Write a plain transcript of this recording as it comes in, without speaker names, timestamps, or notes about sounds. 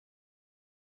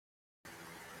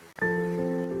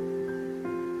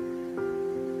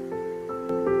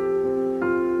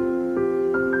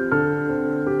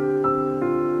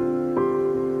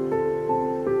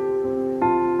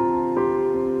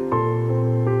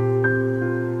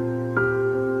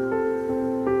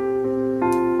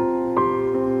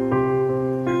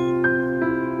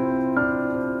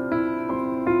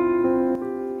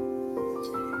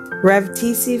Rev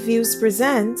TC Views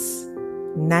presents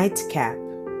Nightcap,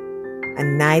 a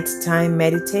nighttime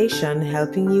meditation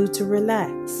helping you to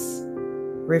relax,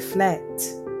 reflect,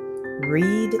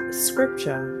 read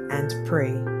scripture, and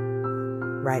pray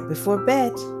right before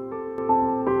bed.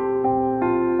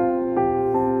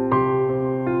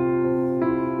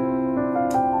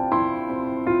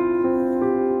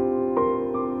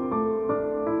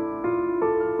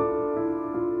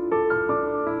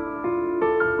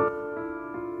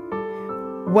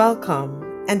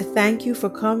 Welcome and thank you for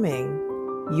coming.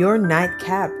 Your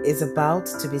nightcap is about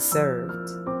to be served.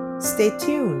 Stay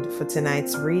tuned for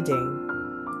tonight's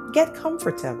reading. Get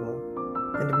comfortable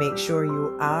and make sure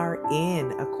you are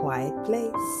in a quiet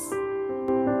place.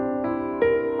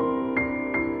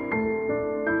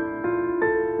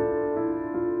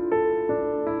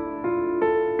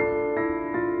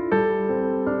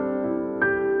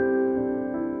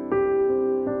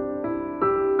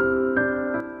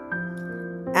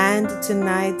 And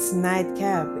tonight's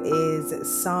nightcap is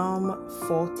Psalm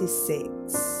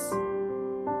 46.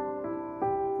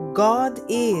 God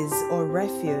is our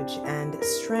refuge and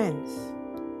strength,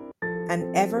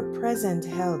 an ever-present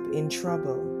help in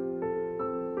trouble.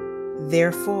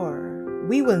 Therefore,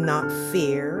 we will not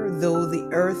fear, though the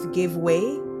earth give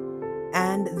way,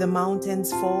 and the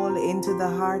mountains fall into the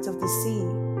heart of the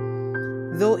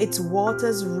sea, though its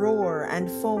waters roar and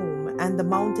foam, and the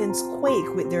mountains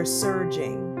quake with their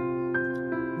surging.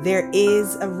 There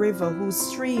is a river whose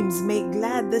streams make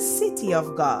glad the city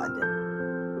of God,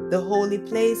 the holy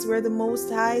place where the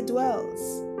Most High dwells.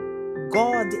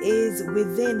 God is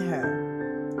within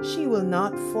her. She will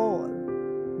not fall.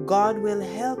 God will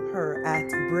help her at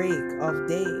break of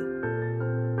day.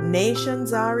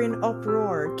 Nations are in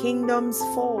uproar, kingdoms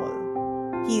fall.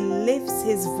 He lifts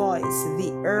his voice,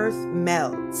 the earth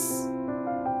melts.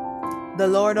 The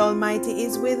Lord Almighty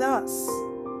is with us.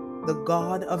 The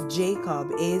God of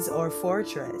Jacob is our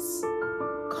fortress.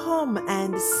 Come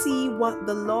and see what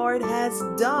the Lord has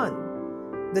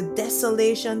done, the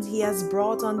desolations he has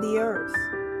brought on the earth.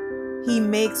 He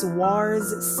makes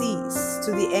wars cease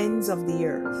to the ends of the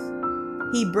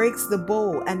earth. He breaks the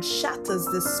bow and shatters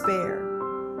the spear.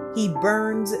 He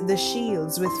burns the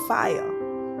shields with fire.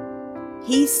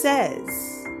 He says,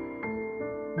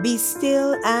 "Be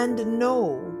still and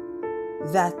know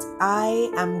that I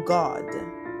am God.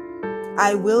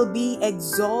 I will be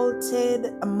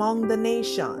exalted among the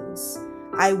nations.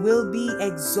 I will be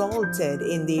exalted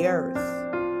in the earth.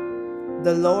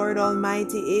 The Lord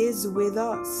Almighty is with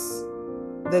us.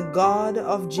 The God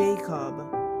of Jacob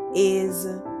is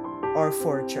our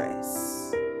fortress."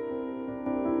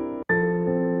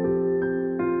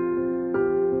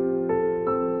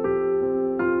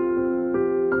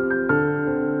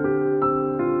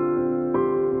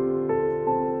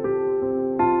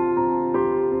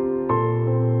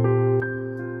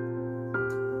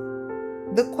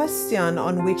 The question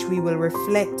on which we will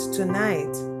reflect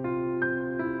tonight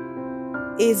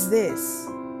is this: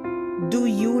 do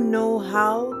you know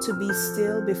how to be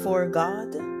still before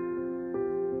God?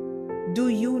 Do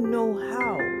you know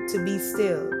how to be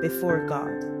still before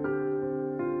God?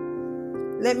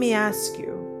 Let me ask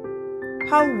you,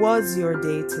 how was your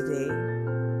day today?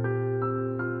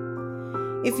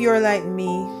 If you're like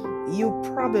me, you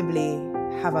probably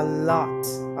have a lot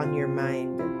on your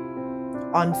mind.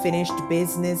 Unfinished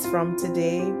business from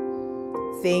today,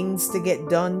 things to get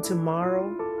done tomorrow,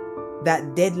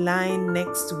 that deadline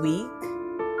next week,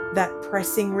 that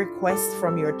pressing request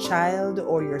from your child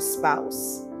or your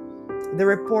spouse, the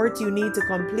report you need to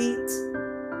complete,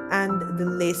 and the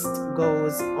list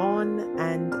goes on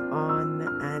and on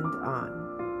and on.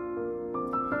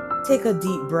 Take a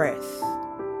deep breath.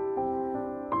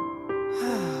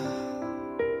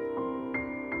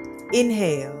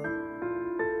 Inhale.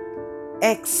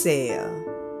 Exhale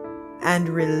and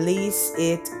release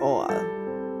it all.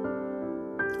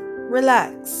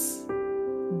 Relax.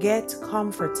 Get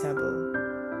comfortable.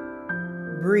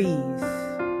 Breathe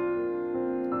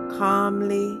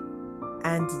calmly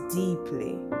and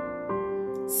deeply.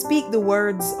 Speak the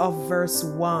words of verse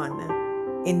 1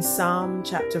 in Psalm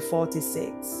chapter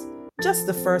 46. Just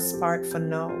the first part for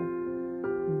now.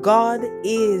 God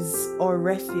is our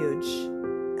refuge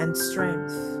and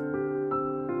strength.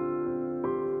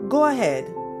 Go ahead,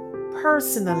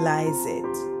 personalize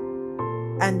it,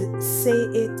 and say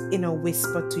it in a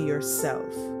whisper to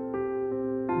yourself.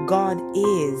 God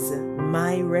is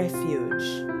my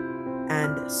refuge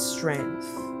and strength.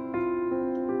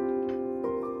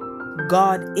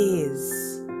 God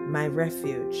is my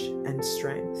refuge and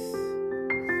strength.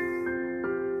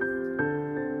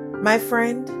 My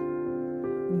friend,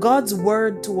 God's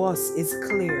word to us is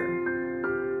clear.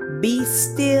 Be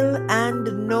still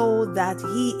and know that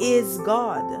He is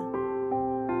God.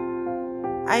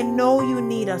 I know you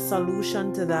need a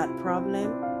solution to that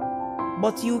problem,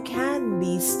 but you can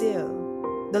be still.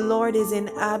 The Lord is in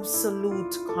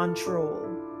absolute control.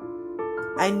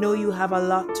 I know you have a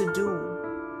lot to do,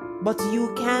 but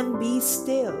you can be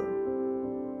still.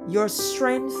 Your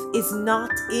strength is not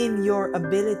in your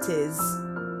abilities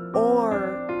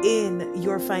or in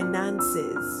your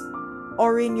finances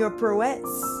or in your prowess.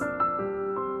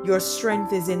 Your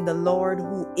strength is in the Lord,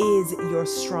 who is your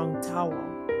strong tower.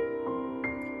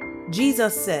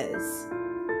 Jesus says,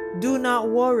 do not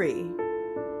worry.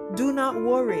 Do not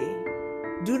worry.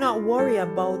 Do not worry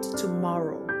about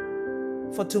tomorrow,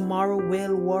 for tomorrow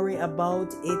will worry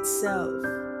about itself.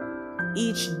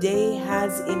 Each day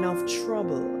has enough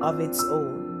trouble of its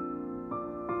own.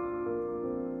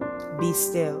 Be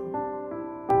still.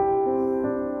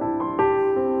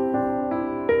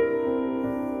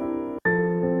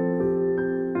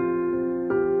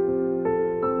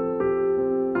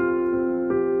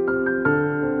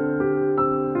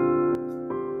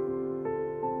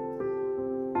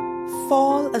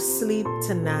 Fall asleep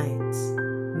tonight,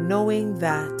 knowing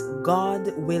that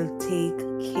God will take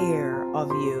care of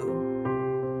you.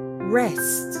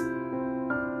 Rest,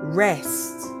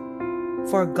 rest,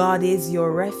 for God is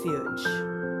your refuge.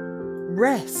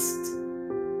 Rest,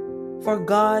 for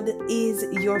God is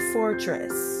your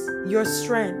fortress, your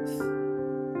strength.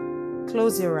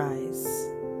 Close your eyes.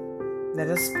 Let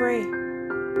us pray.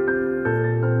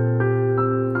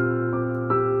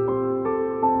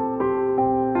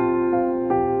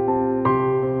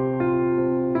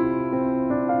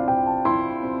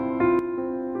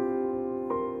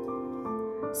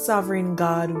 Sovereign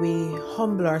God, we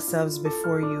humble ourselves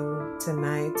before you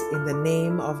tonight in the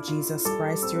name of Jesus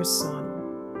Christ, your Son.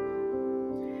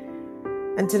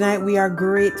 And tonight we are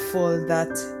grateful that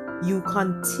you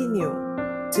continue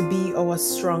to be our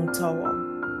strong tower,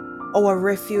 our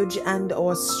refuge and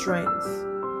our strength,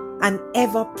 an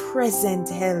ever-present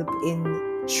help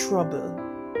in trouble.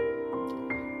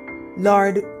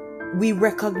 Lord, we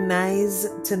recognize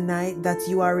tonight that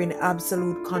you are in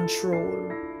absolute control.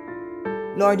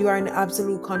 Lord, you are in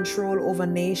absolute control over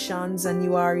nations, and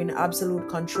you are in absolute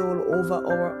control over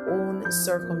our own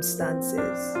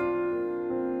circumstances.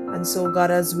 And so, God,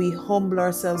 as we humble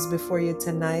ourselves before you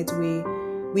tonight,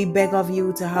 we beg of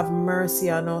you to have mercy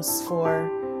on us for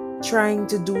trying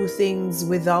to do things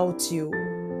without you.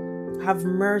 Have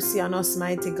mercy on us,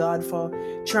 mighty God, for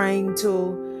trying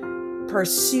to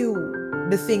pursue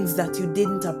the things that you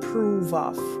didn't approve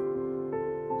of.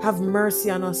 Have mercy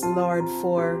on us, Lord,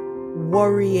 for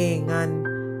worrying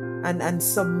and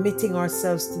submitting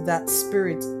ourselves to that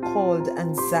spirit called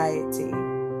anxiety.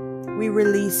 We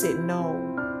release it now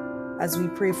as we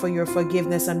pray for your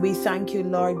forgiveness, and we thank you,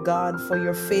 Lord God, for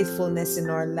your faithfulness in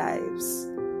our lives.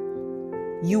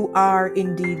 You are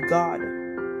indeed God,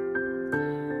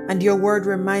 and your word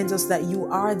reminds us that you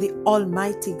are the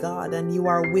Almighty God and you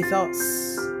are with us.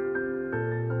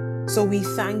 So we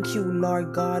thank you,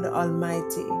 Lord God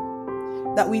Almighty,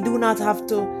 that we do not have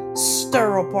to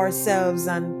stir up ourselves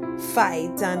and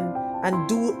fight and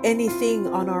do anything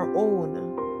on our own.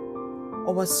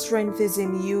 Our strength is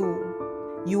in you.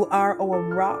 You are our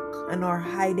rock and our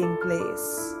hiding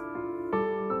place.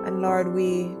 And Lord,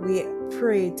 we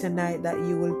pray tonight that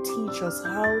you will teach us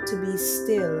how to be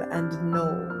still and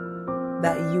know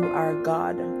that you are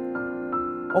God.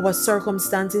 Our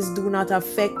circumstances do not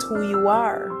affect who you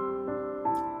are.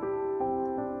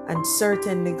 And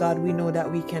certainly, God, we know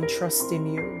that we can trust in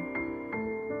you.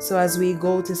 So as we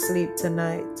go to sleep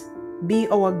tonight, be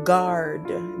our guard,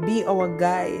 be our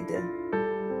guide.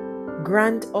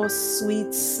 Grant us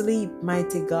sweet sleep,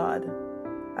 mighty God,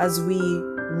 as we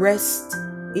rest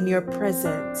in your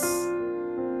presence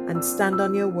and stand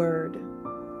on your word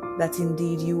that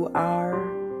indeed you are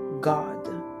God.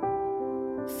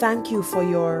 Thank you for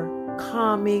your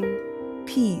calming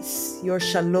peace, your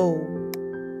shalom.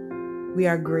 We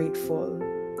are grateful.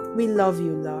 We love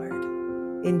you, Lord.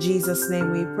 In Jesus'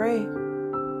 name we pray.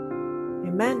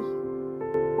 Amen.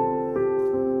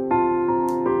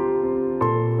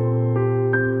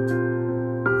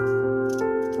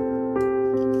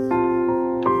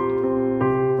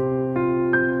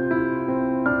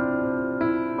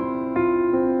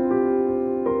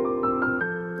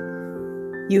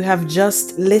 You have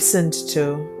just listened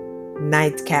to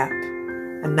Nightcap,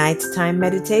 a nighttime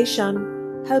meditation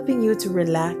helping you to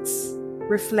relax,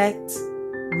 reflect,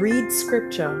 read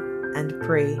scripture, and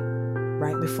pray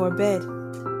right before bed.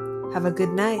 Have a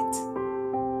good night.